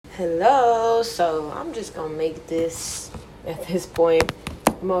Hello. So I'm just gonna make this at this point.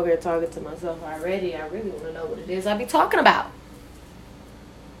 I'm over here talking to myself already. I really want to know what it is I be talking about.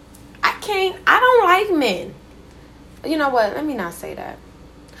 I don't like men. You know what? Let me not say that.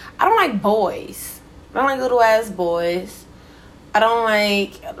 I don't like boys. I don't like little ass boys. I don't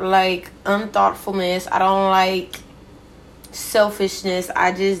like unthoughtfulness. I don't like selfishness.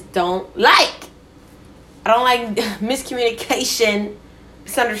 I just don't like. I don't like miscommunication,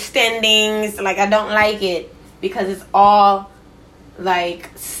 misunderstandings. Like, I don't like it because it's all like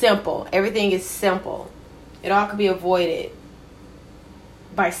simple. Everything is simple. It all could be avoided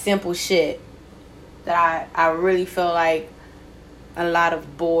by simple shit that I really feel like a lot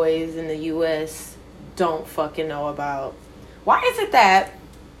of boys in the U.S. don't fucking know about. Why is it that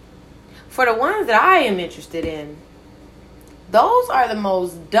for the ones that I am interested in, those are the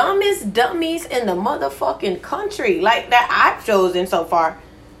most dumbest dummies in the motherfucking country, like that I've chosen so far?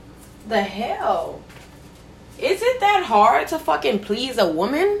 The hell? Is it that hard to fucking please a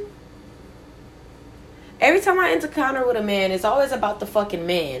woman? Every time I encounter with a man, it's always about the fucking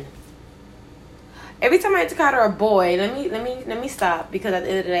man. Every time I encounter a boy, let me stop, because at the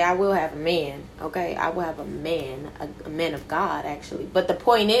end of the day, I will have a man. Okay, I will have a man of God, actually. But the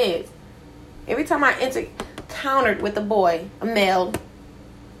point is, every time I encountered with a boy, a male,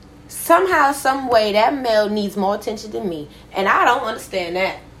 somehow, some way, that male needs more attention than me, and I don't understand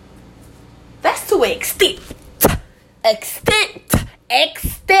that. That's to an extent.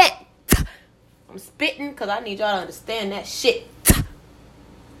 I'm spitting because I need y'all to understand that shit.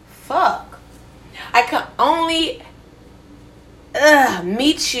 Fuck. I can only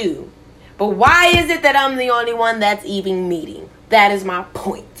meet you. But why is it that I'm the only one that's even meeting? That is my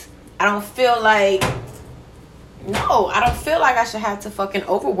point. I don't feel like I should have to fucking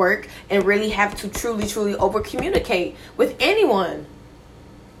overwork and really have to truly over communicate with anyone.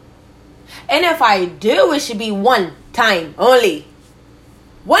 And if I do, it should be one time only.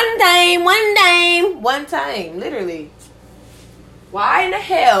 One time, literally. Why in the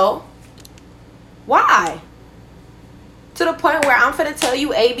hell? Why? To the point where I'm finna tell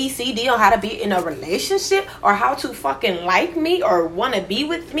you A, B, C, D on how to be in a relationship or how to fucking like me or want to be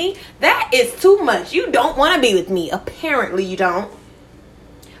with me? That is too much. You don't want to be with me. Apparently you don't.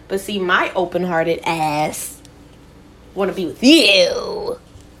 But see, my open-hearted ass want to be with you.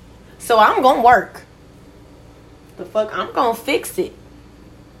 So I'm gonna work. The fuck? I'm gonna fix it.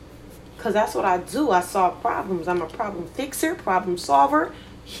 Because that's what I do. I solve problems. I'm a problem fixer, problem solver,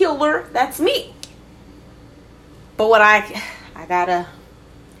 healer. That's me. But what I gotta...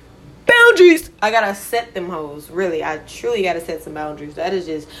 boundaries. I gotta set them hoes. Really, I truly gotta set some boundaries. That is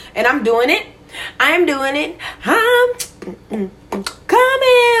just... and I'm doing it. I'm coming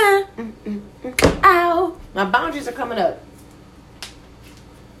out. My boundaries are coming up.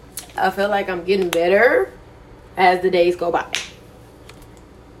 I feel like I'm getting better as the days go by.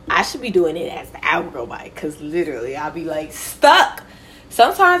 I should be doing it as the hour go by, because literally I'll be like stuck.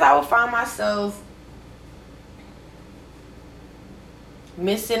 Sometimes I will find myself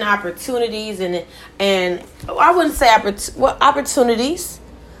missing opportunities, and I wouldn't say opportunities,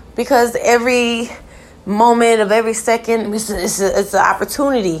 because every moment of every second it's an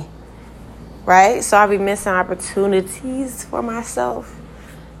opportunity, right? So I'll be missing opportunities for myself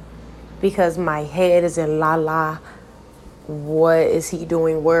because my head is in la what is he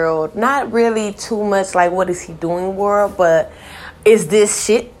doing world. Not really too much like what is he doing world, but is this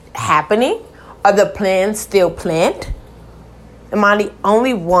shit happening? Are the plans still planned? Am I the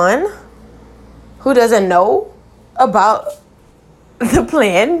only one who doesn't know about the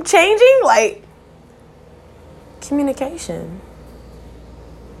plan changing? Like, communication.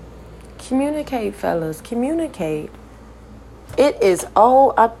 Communicate, fellas. Communicate. It is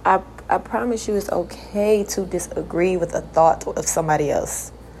I promise you, it's okay to disagree with a thought of somebody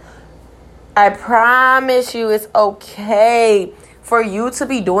else. I promise you, it's okay for you to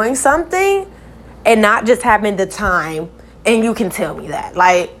be doing something and not just having the time. And you can tell me that.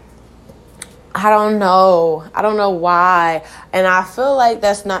 Like, I don't know why. And I feel like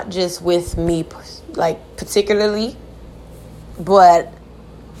that's not just with me, like, particularly, but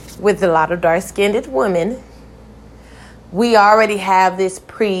with a lot of dark-skinned women. We already have this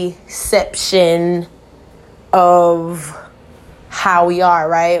perception of how we are,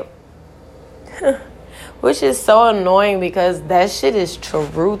 right? Which is so annoying because that shit is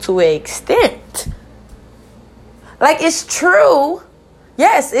true to an extent. Like, it's true.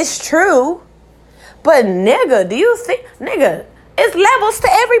 Yes, it's true. But nigga, do you think, nigga, it's levels to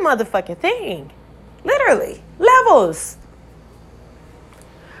every motherfucking thing. Literally. Levels.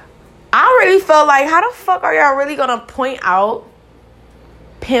 I really felt like, how the fuck are y'all really gonna point out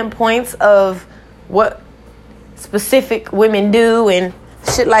pinpoints of what specific women do and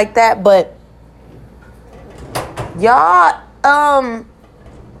shit like that, but y'all,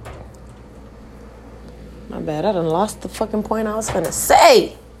 my bad, I done lost the fucking point I was gonna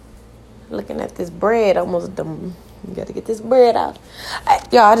say. Looking at this bread, almost done. You gotta get this bread out.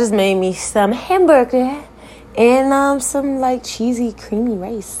 Y'all just made me some hamburger and some like cheesy creamy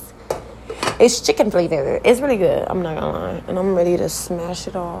rice. It's chicken flavored. It's really good. I'm not gonna lie, and I'm ready to smash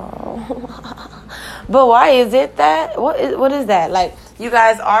it all. But why is it that? What is that? Like, you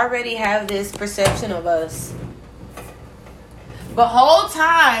guys already have this perception of us. The whole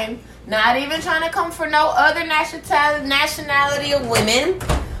time, not even trying to come for no other nationality of women,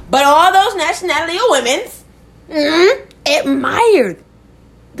 but all those nationality of women admired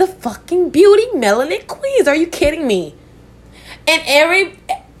the fucking beauty melanin queens. Are you kidding me? And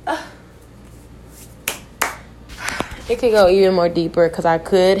it could go even more deeper because I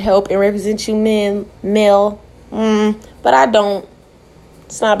could help and represent you male. But I don't.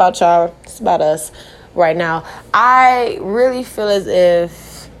 It's not about y'all. It's about us right now. I really feel as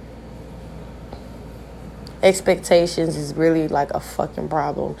if expectations is really like a fucking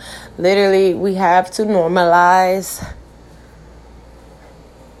problem. Literally, we have to normalize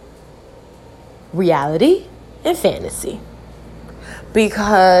reality and fantasy.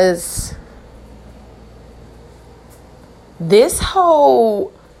 Because this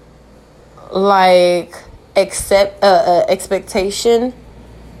whole like expectation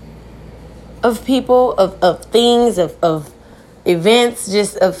of people, of things, of events,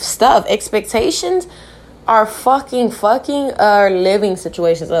 just of stuff, expectations are fucking our living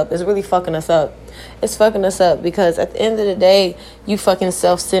situations up. It's really fucking us up. It's fucking us up because at the end of the day, you fucking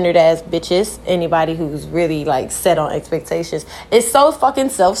self-centered ass bitches, anybody who's really like set on expectations, it's so fucking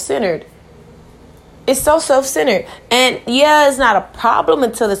self-centered. It's so self-centered. And yeah, it's not a problem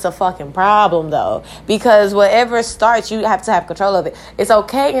until it's a fucking problem, though. Because whatever starts, you have to have control of it. It's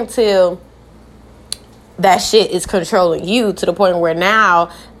okay until that shit is controlling you to the point where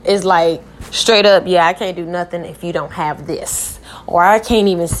now it's like straight up, yeah, I can't do nothing if you don't have this. Or I can't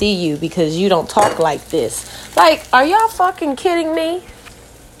even see you because you don't talk like this. Like, are y'all fucking kidding me?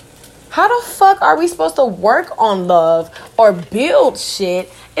 How the fuck are we supposed to work on love or build shit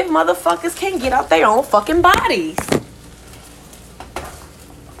if motherfuckers can't get out their own fucking bodies?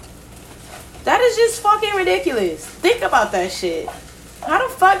 That is just fucking ridiculous. Think about that shit. How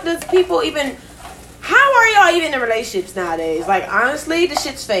the fuck does people even... How are y'all even in relationships nowadays? Like, honestly, the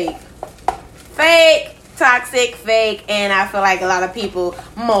shit's fake. Fake. Toxic, fake. And I feel like a lot of people,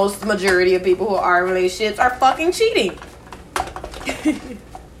 majority of people who are in relationships are fucking cheating.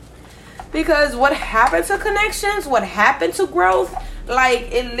 Because what happened to connections, what happened to growth,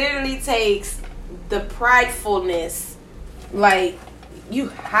 like, it literally takes the pridefulness. Like, you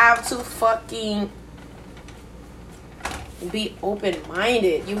have to fucking be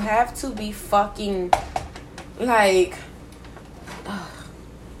open-minded. You have to be fucking, like,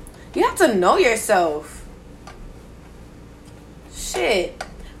 you have to know yourself. Shit.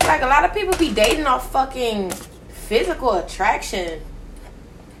 Like, a lot of people be dating off fucking physical attraction.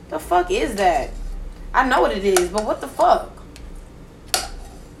 The fuck is that? I know what it is, but what the fuck?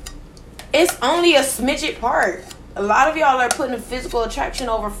 It's only a smidget part. A lot of y'all are putting physical attraction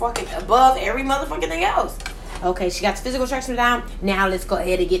over fucking above every motherfucking thing else. Okay, she got the physical attraction down. Now let's go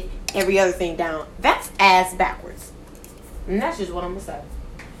ahead and get every other thing down. That's ass backwards. And that's just what I'm gonna say.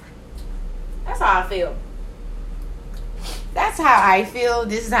 That's how I feel. That's how I feel.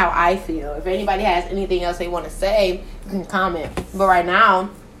 This is how I feel. If anybody has anything else they want to say, you can comment. But right now,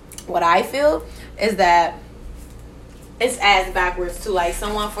 what I feel is that it's ass backwards to like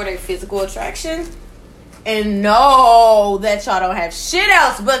someone for their physical attraction and know that y'all don't have shit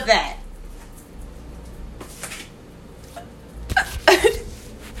else but that.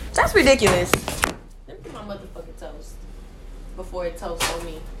 That's ridiculous. Let me get my motherfucking toast before it toasts on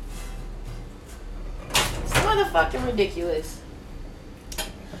me. It's motherfucking ridiculous.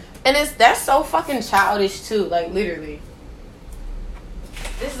 And that's so fucking childish too, like literally.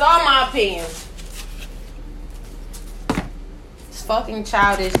 This is all my opinion. It's fucking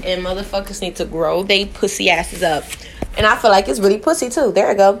childish and motherfuckers need to grow they pussy asses up. And I feel like it's really pussy too. There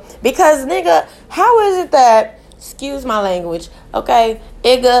we go. Because nigga, how is it that, excuse my language, okay,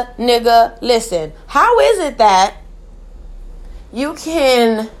 nigga, listen. How is it that you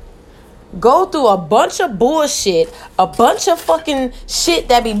can go through a bunch of bullshit, a bunch of fucking shit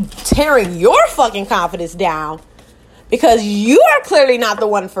that be tearing your fucking confidence down because you are clearly not the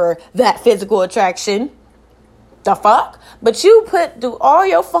one for that physical attraction? The fuck? But you do all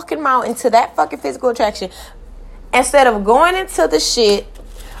your fucking mouth into that fucking physical attraction instead of going into the shit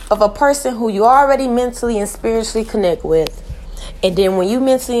of a person who you already mentally and spiritually connect with. And then when you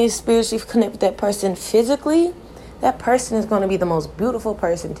mentally and spiritually connect with that person physically, that person is going to be the most beautiful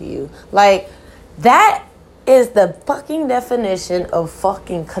person to you. Like, that is the fucking definition of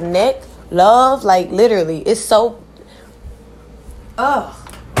fucking connect, love. Like, literally, it's so... Ugh.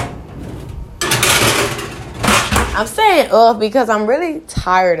 I'm saying ugh because I'm really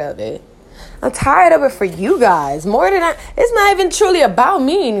tired of it. I'm tired of it for you guys. More than it's not even truly about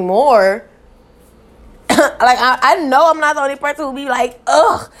me anymore. Like, I know I'm not the only person who be like,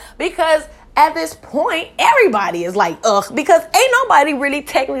 ugh. Because at this point, everybody is like, ugh. Because ain't nobody really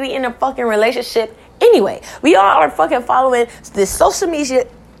technically in a fucking relationship anyway. We all are fucking following this social media.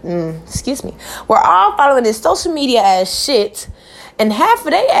 Excuse me. We're all following this social media ass shit. And half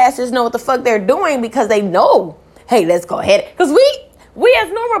of their asses know what the fuck they're doing because they know, hey, let's go ahead. Because we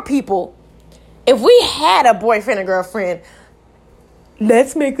as normal people, if we had a boyfriend or girlfriend,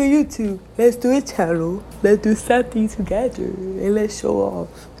 let's make a YouTube. Let's do a channel. Let's do something together. And let's show off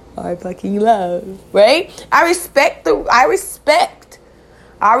our fucking love. Right? I respect the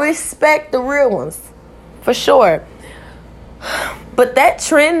real ones. For sure. But that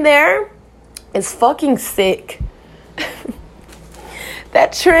trend there is fucking sick.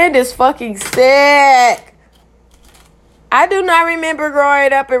 That trend is fucking sick. I do not remember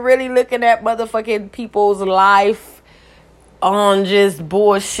growing up and really looking at motherfucking people's life on just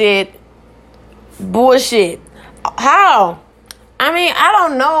bullshit. How? I mean, I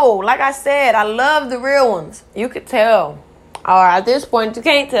don't know. Like I said, I love the real ones. You could tell. Or at this point, you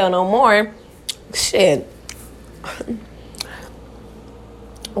can't tell no more. Shit.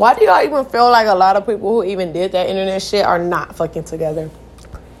 Why do y'all even feel like a lot of people who even did that internet shit are not fucking together?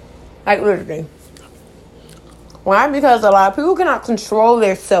 Like, literally. Why? Because a lot of people cannot control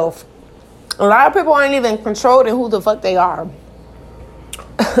their self. A lot of people aren't even controlled in who the fuck they are.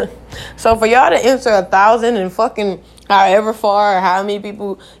 So for y'all to enter 1,000 and fucking however far or how many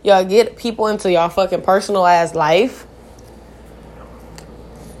people y'all get people into y'all fucking personal ass life,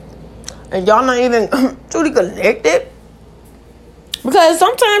 and y'all not even truly connected, because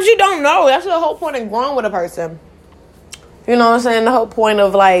sometimes you don't know. That's the whole point of growing with a person. You know what I'm saying? The whole point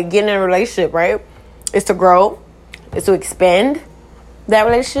of like getting in a relationship, right, is to grow, is to expand that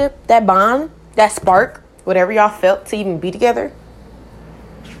relationship, that bond, that spark, whatever y'all felt to even be together.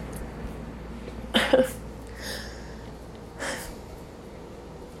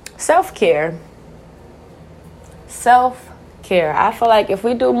 Self-care. I feel like if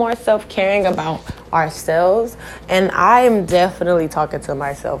we do more self-caring about ourselves, and I am definitely talking to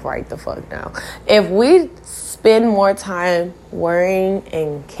myself right the fuck now. If we spend more time worrying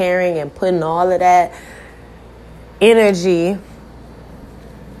and caring and putting all of that energy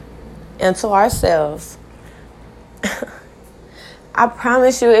into ourselves, I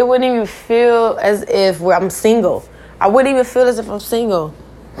promise you, it wouldn't even feel as if I'm single. I wouldn't even feel as if I'm single.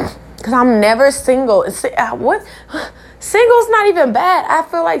 Because I'm never single. What? Single's not even bad. I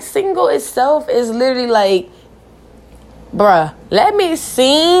feel like single itself is literally like, bruh, let me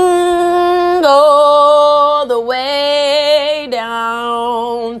sing all the way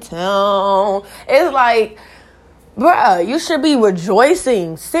downtown. It's like, bruh, you should be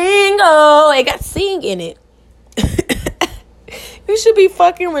rejoicing. Single. It got sing in it. You should be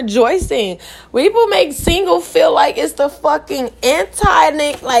fucking rejoicing. People make single feel like it's the fucking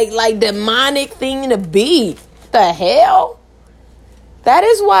like demonic thing to be. The hell? That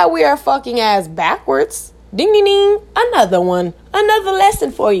is why we are fucking ass backwards. Ding, ding, ding. Another one. Another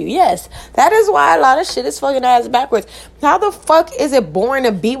lesson for you. Yes. That is why a lot of shit is fucking ass backwards. How the fuck is it boring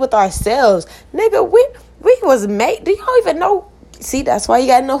to be with ourselves? Nigga, we was made. Do y'all even know? See, that's why you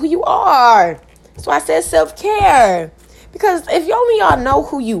gotta know who you are. That's why I said self-care. Because if only y'all know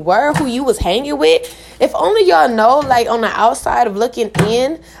who you were, who you was hanging with, if only y'all know, like, on the outside of looking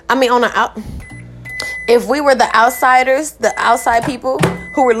in, if we were the outsiders, the outside people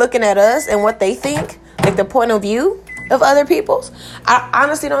who were looking at us and what they think, like the point of view of other people's, I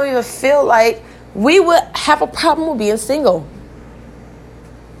honestly don't even feel like we would have a problem with being single.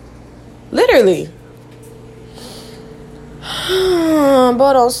 Literally.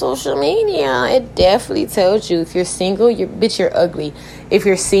 But on social media, it definitely tells you if you're single, you're ugly. If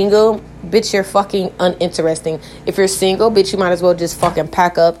you're single, bitch, you're fucking uninteresting. If you're single, bitch, you might as well just fucking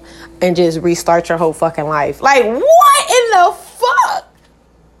pack up and just restart your whole fucking life. Like, what in the fuck?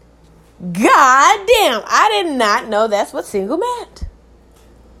 God damn, I did not know that's what single meant.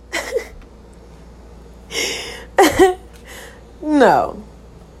 No,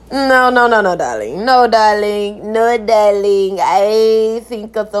 darling. No, darling. I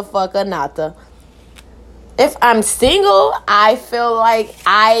think of the fuck a nata. If I'm single, I feel like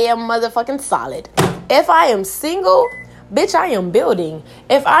I am motherfucking solid. If I am single, bitch, I am building.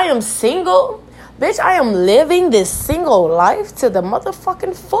 If I am single, bitch, I am living this single life to the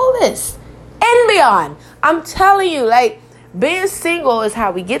motherfucking fullest and beyond. I'm telling you, like, being single is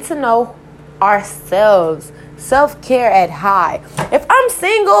how we get to know ourselves. Self-care at high. If I'm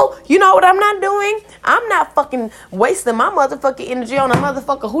single, you know what I'm not doing? I'm not fucking wasting my motherfucking energy on a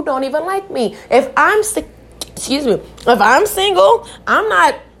motherfucker who don't even like me. If I'm single, I'm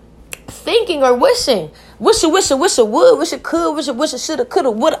not thinking or wishing. Wish it would, wish it could, wish it shoulda,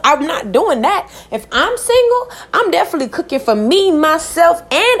 coulda, woulda. I'm not doing that. If I'm single, I'm definitely cooking for me, myself,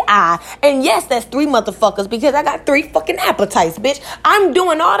 and I. And yes, that's 3 motherfuckers because I got 3 fucking appetites, bitch. I'm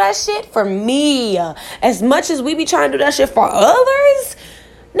doing all that shit for me. As much as we be trying to do that shit for others,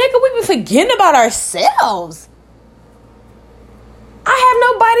 nigga, we be forgetting about ourselves. I have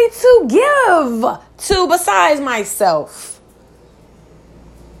nobody to give to besides myself.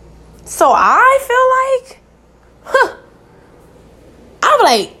 So I feel like, I'm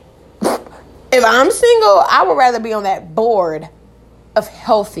like, if I'm single, I would rather be on that board of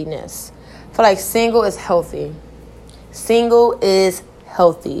healthiness. I feel like single is healthy. Single is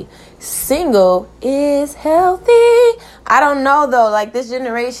healthy. Single is healthy. I don't know though, like this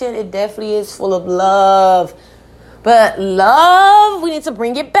generation, it definitely is full of love. But love, we need to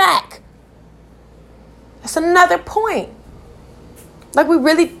bring it back. That's another point. Like, we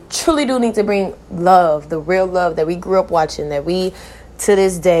really, truly do need to bring love, the real love that we grew up watching, that we, to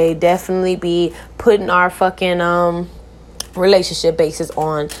this day, definitely be putting our fucking relationship basis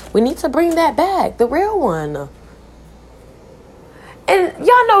on. We need to bring that back, the real one. And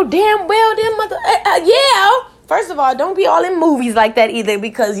y'all know damn well yeah. First of all, don't be all in movies like that either,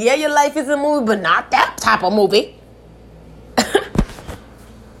 because, yeah, your life is a movie, but not that type of movie.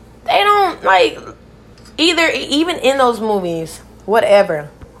 They don't, like, even in those movies, whatever,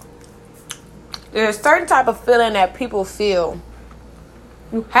 there's a certain type of feeling that people feel.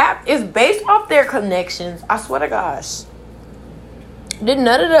 It's based off their connections. I swear to gosh.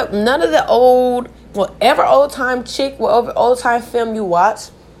 None of the old, whatever old time chick, whatever old time film you watch,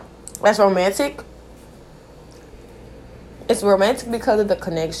 that's romantic. It's romantic because of the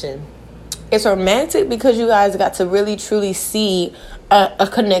connection. It's romantic because you guys got to really truly see a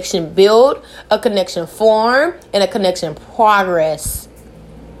connection build, a connection form, and a connection progress.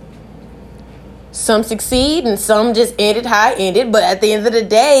 Some succeed and some just ended how it ended. But at the end of the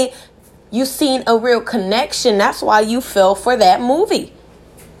day, you seen a real connection. That's why you fell for that movie.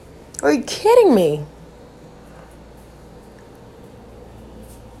 Are you kidding me?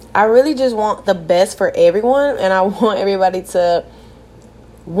 I really just want the best for everyone. And I want everybody to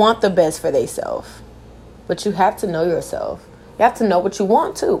want the best for themselves. But you have to know yourself. You have to know what you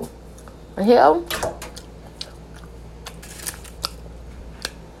want to. Hell,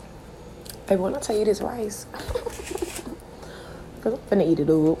 I want to tell you this rice. Because I'm finna eat it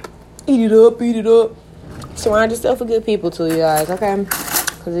up. Eat it up. Surround yourself with good people too, you guys, okay?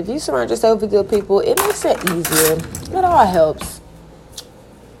 Because if you surround yourself with good people, it makes it easier. It all helps.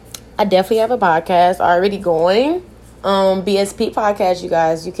 I definitely have a podcast already going. BSP podcast, you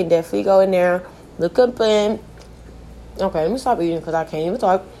guys. You can definitely go in there. Look up in. Okay, let me stop eating because I can't even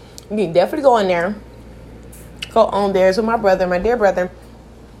talk. You can definitely go in there. Go on there. So my brother, my dear brother,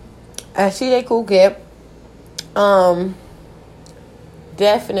 she a cool kid.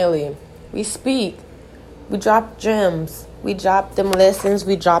 Definitely. We speak. We drop gems. We drop them lessons.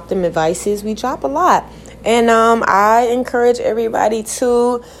 We drop them advices. We drop a lot. And I encourage everybody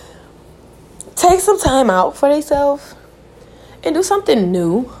to take some time out for themselves and do something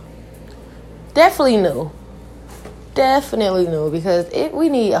new. Definitely new. Because we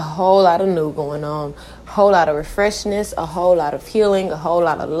need a whole lot of new going on. A whole lot of refreshness, a whole lot of healing, a whole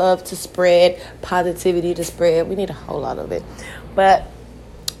lot of love to spread, positivity to spread. We need a whole lot of it. But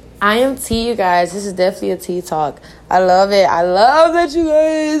I am T, you guys. This is definitely a tea talk. I love it. I love that you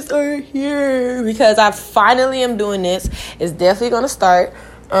guys are here because I finally am doing this. It's definitely going to start.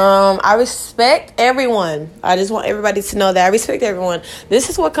 I respect everyone. I just want everybody to know that I respect everyone. This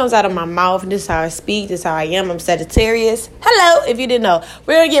is what comes out of my mouth. This is how I speak. This is how I am. I'm Sagittarius. Hello, if you didn't know.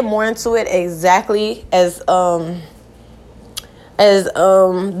 We're going to get more into it exactly as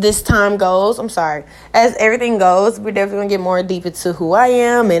this time goes. I'm sorry. As everything goes, we're definitely going to get more deep into who I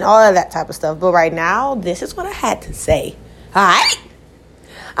am and all of that type of stuff. But right now, this is what I had to say. All right?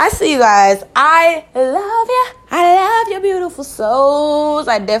 I see you guys. I love you. I love your beautiful souls.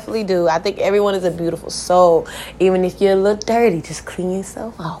 I definitely do. I think everyone is a beautiful soul. Even if you look dirty, just clean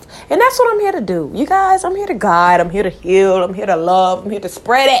yourself off. And that's what I'm here to do. You guys, I'm here to guide. I'm here to heal. I'm here to love. I'm here to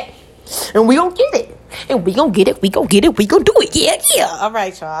spread it. And we gonna get it. And we gonna get it. We gonna get it. We gonna do it. Yeah, yeah. All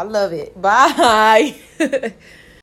right, y'all. I love it. Bye.